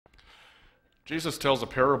Jesus tells a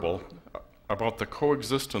parable about the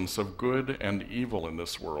coexistence of good and evil in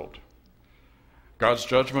this world. God's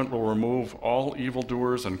judgment will remove all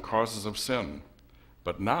evildoers and causes of sin,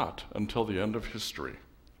 but not until the end of history.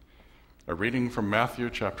 A reading from Matthew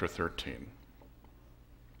chapter 13.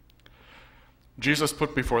 Jesus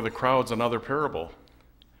put before the crowds another parable.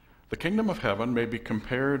 The kingdom of heaven may be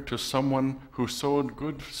compared to someone who sowed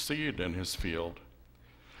good seed in his field.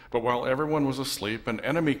 But while everyone was asleep, an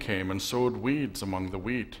enemy came and sowed weeds among the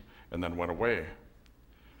wheat and then went away.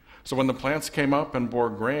 So when the plants came up and bore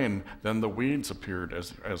grain, then the weeds appeared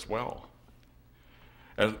as well.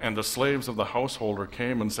 And the slaves of the householder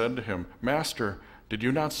came and said to him, "Master, did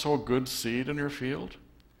you not sow good seed in your field?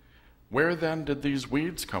 Where then did these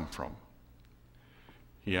weeds come from?"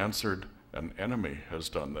 He answered, "An enemy has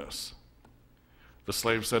done this." The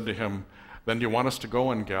slave said to him, "Then do you want us to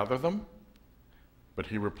go and gather them?" But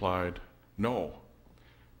he replied, "No,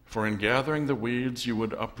 for in gathering the weeds you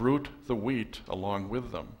would uproot the wheat along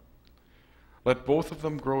with them. Let both of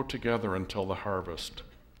them grow together until the harvest.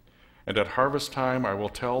 And at harvest time I will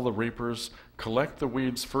tell the reapers, collect the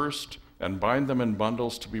weeds first and bind them in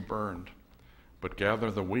bundles to be burned, but gather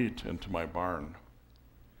the wheat into my barn."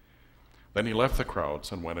 Then he left the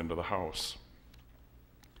crowds and went into the house.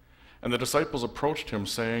 And the disciples approached him,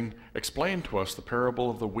 saying, "Explain to us the parable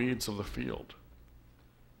of the weeds of the field."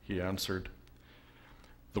 He answered,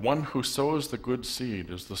 "The one who sows the good seed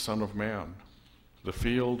is the Son of Man. The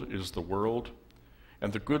field is the world,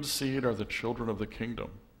 and the good seed are the children of the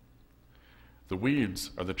kingdom. The weeds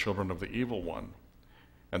are the children of the evil one,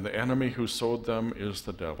 and the enemy who sowed them is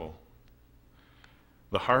the devil.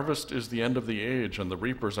 The harvest is the end of the age, and the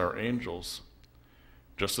reapers are angels.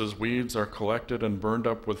 Just as weeds are collected and burned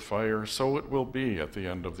up with fire, so it will be at the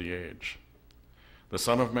end of the age. The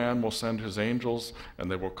Son of Man will send his angels, and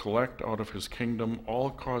they will collect out of his kingdom all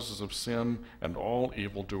causes of sin and all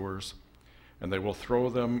evildoers, and they will throw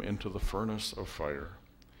them into the furnace of fire,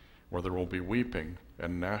 where there will be weeping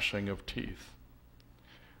and gnashing of teeth.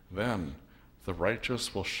 Then the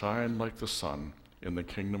righteous will shine like the sun in the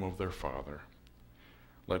kingdom of their Father.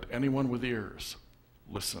 Let anyone with ears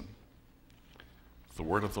listen." The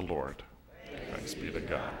word of the Lord. Thanks be to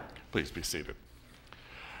God. Please be seated.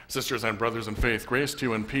 Sisters and brothers in faith, grace to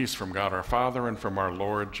you and peace from God our Father and from our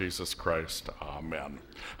Lord Jesus Christ. Amen.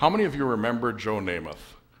 How many of you remember Joe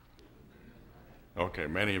Namath? Okay,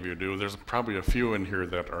 many of you do. There's probably a few in here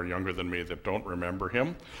that are younger than me that don't remember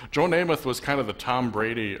him. Joe Namath was kind of the Tom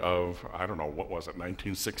Brady of, I don't know, what was it,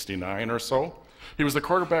 1969 or so? He was the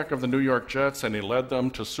quarterback of the New York Jets, and he led them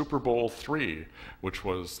to Super Bowl III, which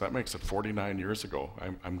was, that makes it 49 years ago.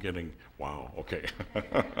 I'm getting, wow, okay.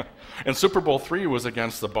 And Super Bowl III was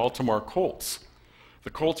against the Baltimore Colts. The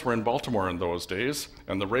Colts were in Baltimore in those days,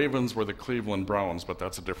 and the Ravens were the Cleveland Browns, but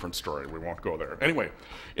that's a different story. We won't go there. Anyway,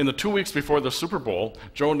 in the 2 weeks before the Super Bowl,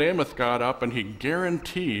 Joe Namath got up and he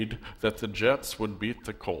guaranteed that the Jets would beat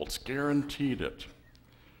the Colts. Guaranteed it.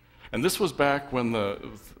 And this was back when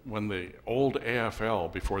the old AFL,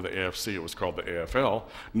 before the AFC, it was called the AFL,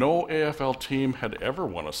 no AFL team had ever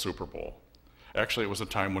won a Super Bowl. Actually, it was a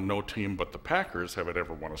time when no team but the Packers have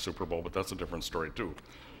ever won a Super Bowl, but that's a different story too.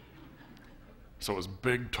 So it was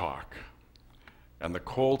big talk. And the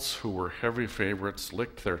Colts, who were heavy favorites,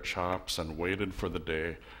 licked their chops and waited for the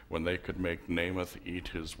day when they could make Namath eat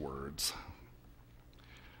his words.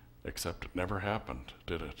 Except it never happened,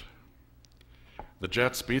 did it? The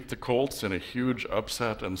Jets beat the Colts in a huge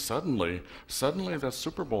upset, and suddenly that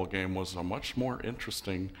Super Bowl game was a much more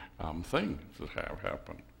interesting thing to have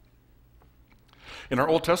happen. In our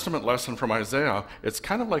Old Testament lesson from Isaiah, it's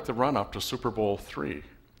kind of like the run-up to Super Bowl III.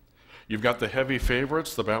 You've got the heavy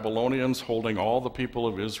favorites, the Babylonians, holding all the people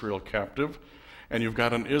of Israel captive, and you've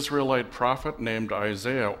got an Israelite prophet named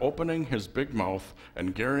Isaiah opening his big mouth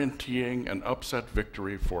and guaranteeing an upset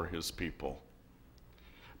victory for his people.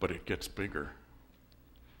 But it gets bigger.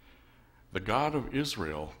 The God of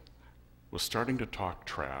Israel was starting to talk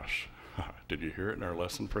trash. Did you hear it in our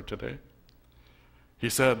lesson for today? He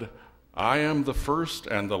said, "I am the first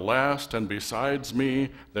and the last, and besides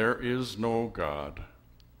me there is no God."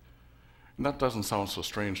 And that doesn't sound so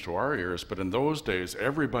strange to our ears, but in those days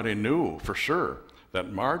everybody knew for sure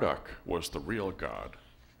that Marduk was the real God.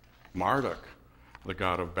 Marduk, the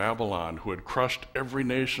god of Babylon, who had crushed every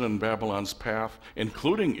nation in Babylon's path,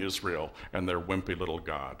 including Israel and their wimpy little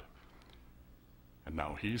god. And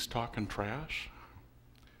now he's talking trash?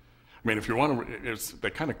 I mean, if you want to,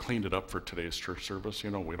 they kind of cleaned it up for today's church service.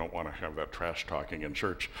 You know, we don't want to have that trash talking in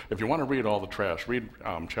church. If you want to read all the trash, read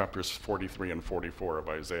chapters 43 and 44 of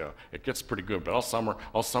Isaiah. It gets pretty good, but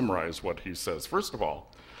I'll summarize what he says. First of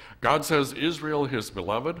all, God says Israel, his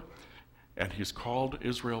beloved, And he's called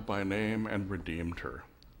Israel by name and redeemed her.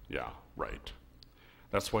 Yeah, right.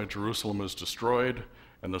 That's why Jerusalem is destroyed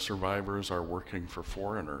and the survivors are working for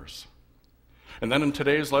foreigners. And then in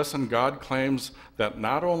today's lesson, God claims that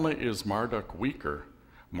not only is Marduk weaker,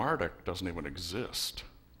 Marduk doesn't even exist.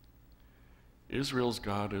 Israel's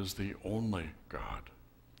God is the only God.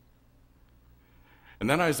 And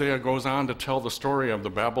then Isaiah goes on to tell the story of the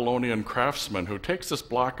Babylonian craftsman who takes this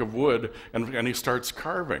block of wood and he starts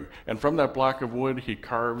carving. And from that block of wood, he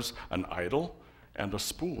carves an idol and a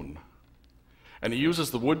spoon. And he uses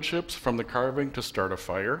the wood chips from the carving to start a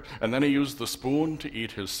fire. And then he used the spoon to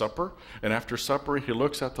eat his supper. And after supper, he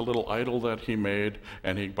looks at the little idol that he made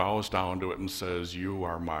and he bows down to it and says, "You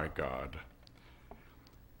are my God."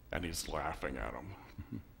 And he's laughing at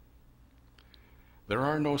him. There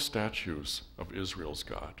are no statues of Israel's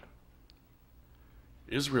God.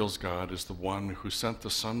 Israel's God is the one who sent the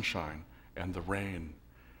sunshine and the rain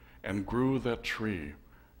and grew that tree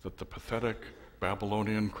that the pathetic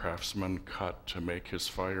Babylonian craftsman cut to make his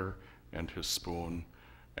fire and his spoon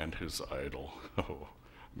and his idol. Oh,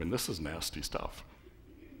 I mean, this is nasty stuff.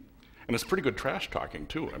 And it's pretty good trash talking,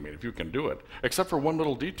 too, I mean, if you can do it. Except for one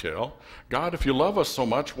little detail. God, if you love us so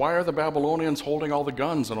much, why are the Babylonians holding all the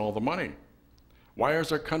guns and all the money? Why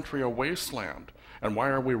is our country a wasteland? And why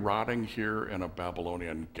are we rotting here in a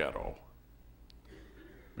Babylonian ghetto?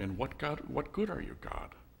 I mean, what good are you, God?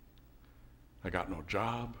 I got no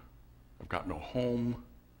job. I've got no home.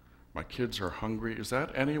 My kids are hungry. Is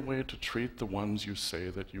that any way to treat the ones you say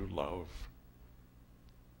that you love?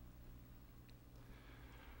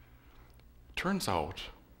 Turns out,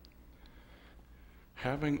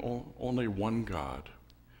 having only one God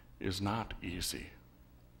is not easy.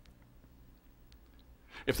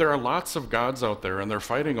 If there are lots of gods out there and they're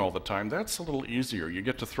fighting all the time, that's a little easier. You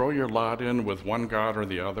get to throw your lot in with one god or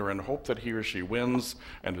the other and hope that he or she wins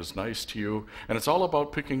and is nice to you. And it's all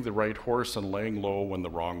about picking the right horse and laying low when the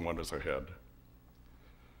wrong one is ahead.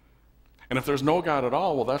 And if there's no God at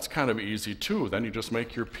all, well, that's kind of easy too. Then you just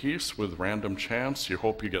make your peace with random chance. You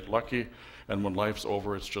hope you get lucky. And when life's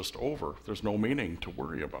over, it's just over. There's no meaning to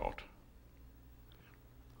worry about.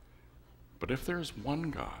 But if there's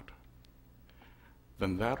one God,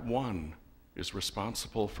 then that one is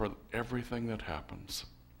responsible for everything that happens,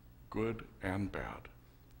 good and bad.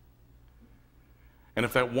 And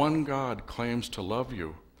if that one God claims to love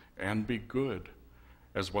you and be good,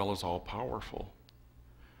 as well as all-powerful,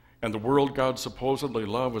 and the world God supposedly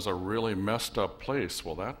loves is a really messed up place,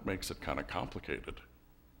 well, that makes it kind of complicated.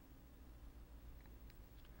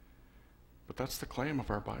 But that's the claim of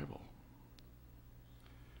our Bible.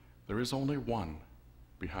 There is only one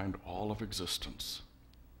behind all of existence.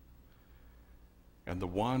 And the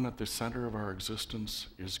one at the center of our existence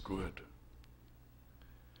is good.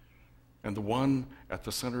 And the one at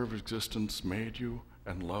the center of existence made you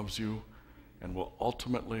and loves you and will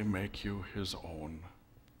ultimately make you his own.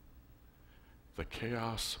 The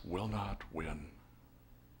chaos will not win.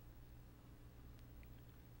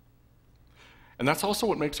 And that's also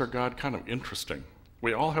what makes our God kind of interesting.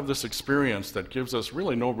 We all have this experience that gives us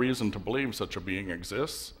really no reason to believe such a being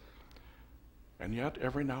exists. And yet,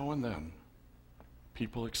 every now and then,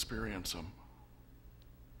 people experience him.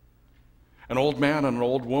 An old man and an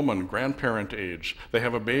old woman, grandparent age, they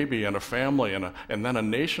have a baby and a family, and then a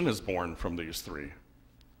nation is born from these three.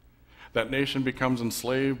 That nation becomes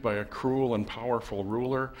enslaved by a cruel and powerful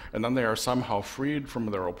ruler, and then they are somehow freed from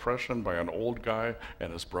their oppression by an old guy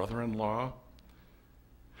and his brother-in-law.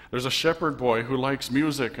 There's a shepherd boy who likes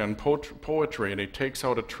music and poetry, and he takes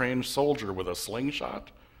out a trained soldier with a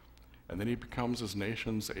slingshot, and then he becomes his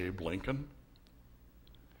nation's Abe Lincoln.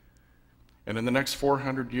 And in the next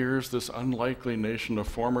 400 years, this unlikely nation of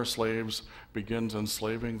former slaves begins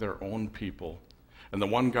enslaving their own people. And the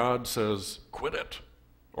one God says, "Quit it,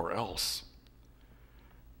 or else."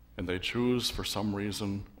 And they choose for some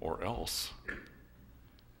reason, or else.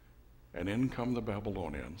 And in come the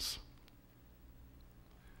Babylonians.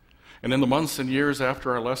 And in the months and years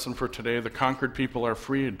after our lesson for today, the conquered people are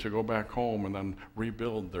freed to go back home and then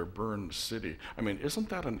rebuild their burned city. I mean, isn't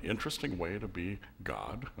that an interesting way to be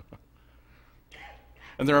God?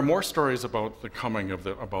 And there are more stories about the coming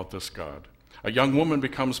about this God. A young woman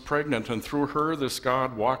becomes pregnant, and through her, this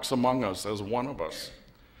God walks among us as one of us.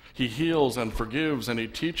 He heals and forgives, and he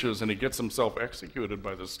teaches, and he gets himself executed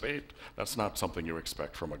by the state. That's not something you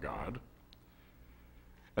expect from a God.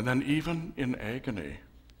 And then even in agony,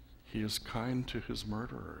 he is kind to his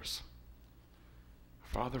murderers.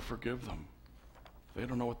 Father, forgive them. They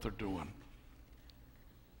don't know what they're doing.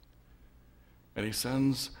 And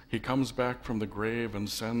he comes back from the grave and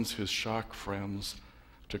sends his shock friends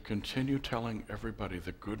to continue telling everybody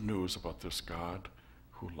the good news about this God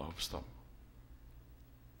who loves them.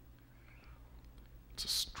 It's a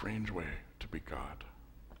strange way to be God.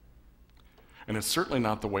 And it's certainly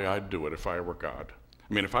not the way I'd do it if I were God.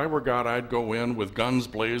 I mean, if I were God, I'd go in with guns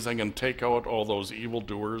blazing and take out all those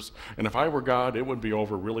evildoers. And if I were God, it would be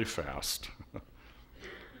over really fast.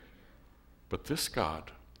 But this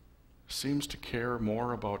God seems to care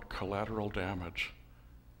more about collateral damage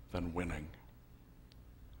than winning.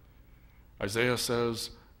 Isaiah says,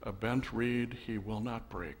 "A bent reed he will not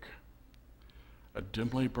break. A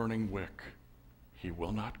dimly burning wick he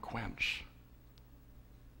will not quench."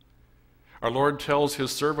 Our Lord tells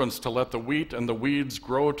his servants to let the wheat and the weeds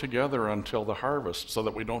grow together until the harvest so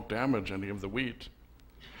that we don't damage any of the wheat.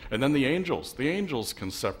 And then the angels can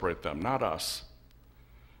separate them, not us.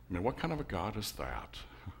 I mean, what kind of a God is that?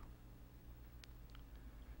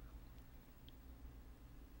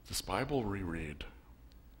 This Bible we read,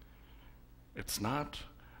 it's not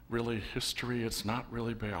really history, it's not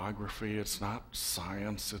really biography, it's not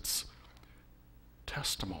science, it's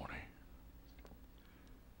testimony.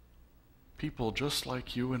 People just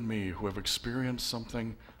like you and me who have experienced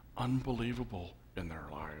something unbelievable in their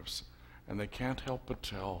lives, and they can't help but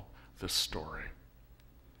tell this story.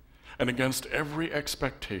 And against every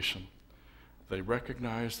expectation, they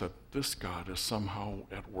recognize that this God is somehow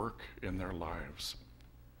at work in their lives.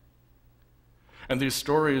 And these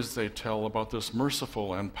stories they tell about this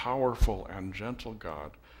merciful and powerful and gentle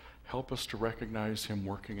God help us to recognize him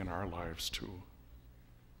working in our lives too.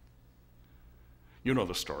 You know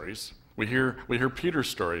the stories. We hear Peter's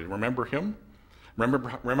story. Remember him?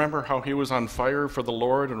 Remember how he was on fire for the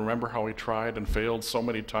Lord, and remember how he tried and failed so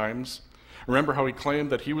many times? Remember how he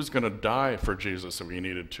claimed that he was going to die for Jesus if he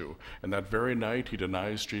needed to. And that very night he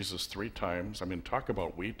denies Jesus 3 times. I mean, talk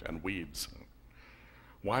about wheat and weeds.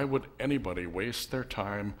 Why would anybody waste their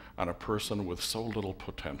time on a person with so little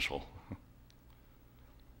potential?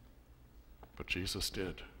 But Jesus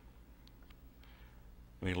did.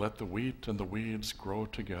 And he let the wheat and the weeds grow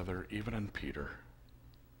together, even in Peter.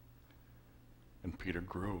 And Peter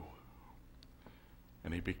grew.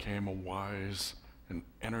 And he became a wise and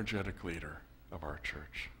energetic leader of our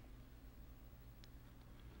church.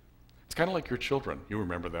 It's kind of like your children. You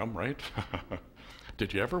remember them, right?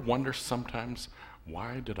 Did you ever wonder sometimes,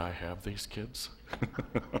 why did I have these kids?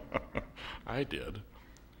 I did.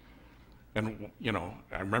 And, you know,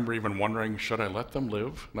 I remember even wondering, should I let them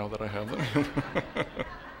live now that I have them?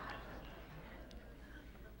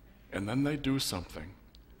 And then they do something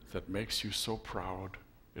that makes you so proud,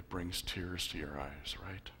 it brings tears to your eyes,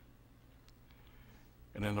 right?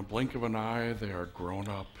 And in a blink of an eye, they are grown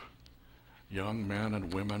up, young men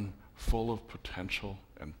and women full of potential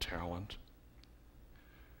and talent.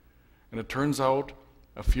 And it turns out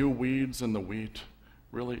a few weeds in the wheat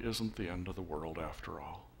really isn't the end of the world after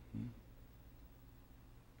all.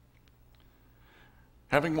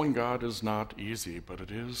 Having one God is not easy, but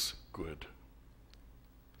it is good.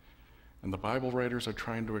 And the Bible writers are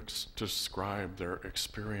trying to describe their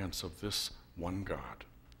experience of this one God.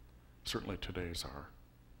 Certainly today's are.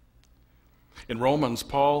 In Romans,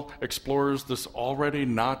 Paul explores this already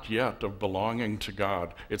not yet of belonging to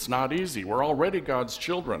God. It's not easy. We're already God's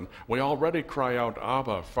children. We already cry out,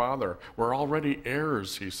 Abba, Father. We're already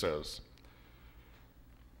heirs, he says.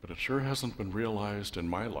 But it sure hasn't been realized in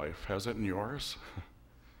my life, has it in yours?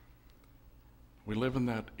 We live in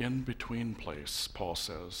that in-between place, Paul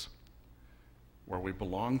says, where we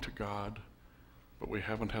belong to God, but we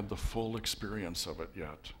haven't had the full experience of it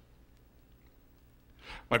yet.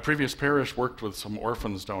 My previous parish worked with some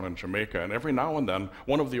orphans down in Jamaica, and every now and then,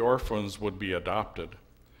 one of the orphans would be adopted.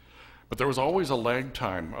 But there was always a lag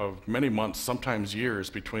time of many months, sometimes years,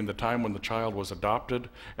 between the time when the child was adopted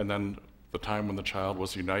and then the time when the child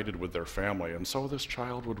was united with their family. And so this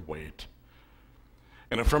child would wait.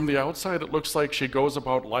 And from the outside, it looks like she goes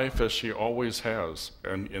about life as she always has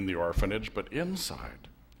in the orphanage, but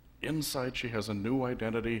inside she has a new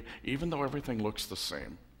identity, even though everything looks the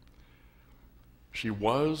same. She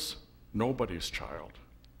was nobody's child,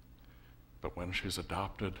 but when she's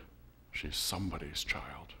adopted, she's somebody's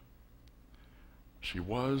child. She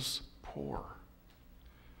was poor,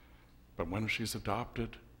 but when she's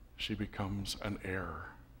adopted, she becomes an heir.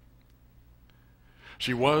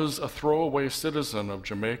 She was a throwaway citizen of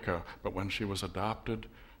Jamaica, but when she was adopted,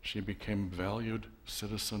 she became a valued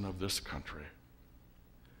citizen of this country.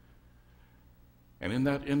 And in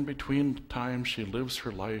that in-between time, she lives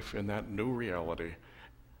her life in that new reality.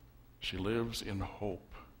 She lives in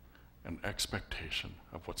hope and expectation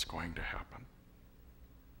of what's going to happen.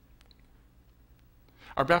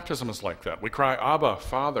 Our baptism is like that. We cry, Abba,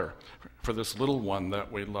 Father, for this little one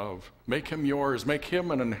that we love. Make him yours. Make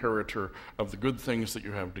him an inheritor of the good things that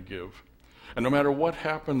you have to give. And no matter what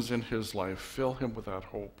happens in his life, fill him with that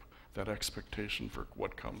hope, that expectation for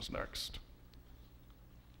what comes next.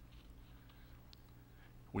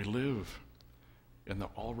 We live in the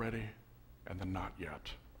already and the not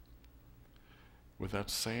yet, with that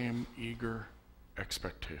same eager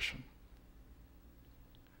expectation.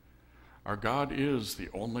 Our God is the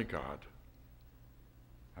only God,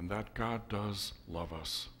 and that God does love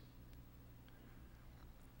us.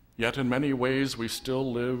 Yet in many ways we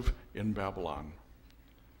still live in Babylon.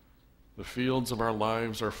 The fields of our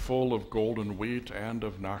lives are full of golden wheat and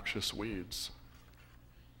of noxious weeds.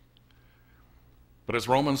 But as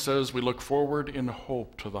Romans says, we look forward in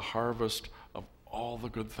hope to the harvest of all the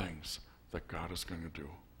good things that God is going to do.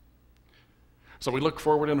 So we look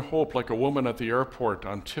forward in hope like a woman at the airport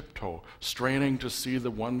on tiptoe, straining to see the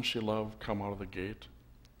one she loved come out of the gate.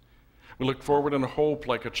 We look forward in hope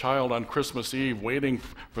like a child on Christmas Eve, waiting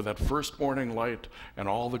for that first morning light and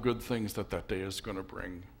all the good things that that day is going to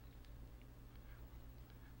bring.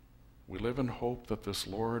 We live in hope that this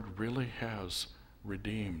Lord really has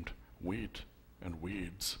redeemed wheat and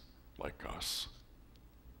weeds like us.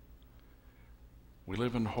 We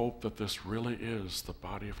live in hope that this really is the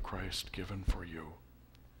body of Christ given for you.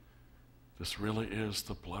 This really is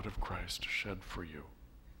the blood of Christ shed for you.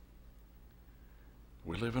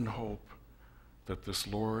 We live in hope that this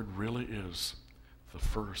Lord really is the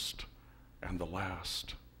first and the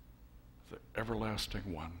last, the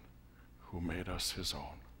everlasting one who made us his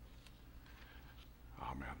own.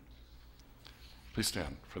 Amen. Please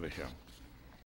stand for the hymn.